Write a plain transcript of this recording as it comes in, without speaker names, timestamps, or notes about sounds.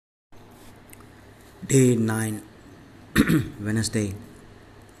Day 9, Wednesday.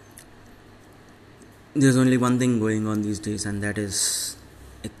 There's only one thing going on these days, and that is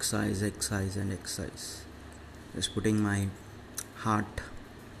exercise, exercise, and exercise. Just putting my heart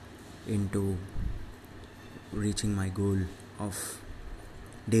into reaching my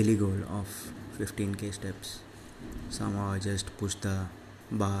daily goal of 15k steps. Somehow I just pushed the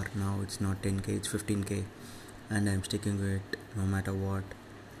bar. Now it's not 10k, it's 15k, and I'm sticking to it no matter what.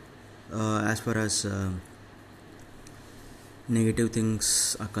 As far as negative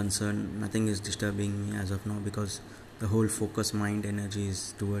things are concerned, nothing is disturbing me as of now, because the whole focus, mind, energy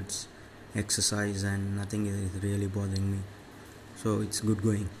is towards exercise, and nothing is really bothering me. So it's good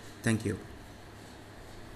going. Thank you.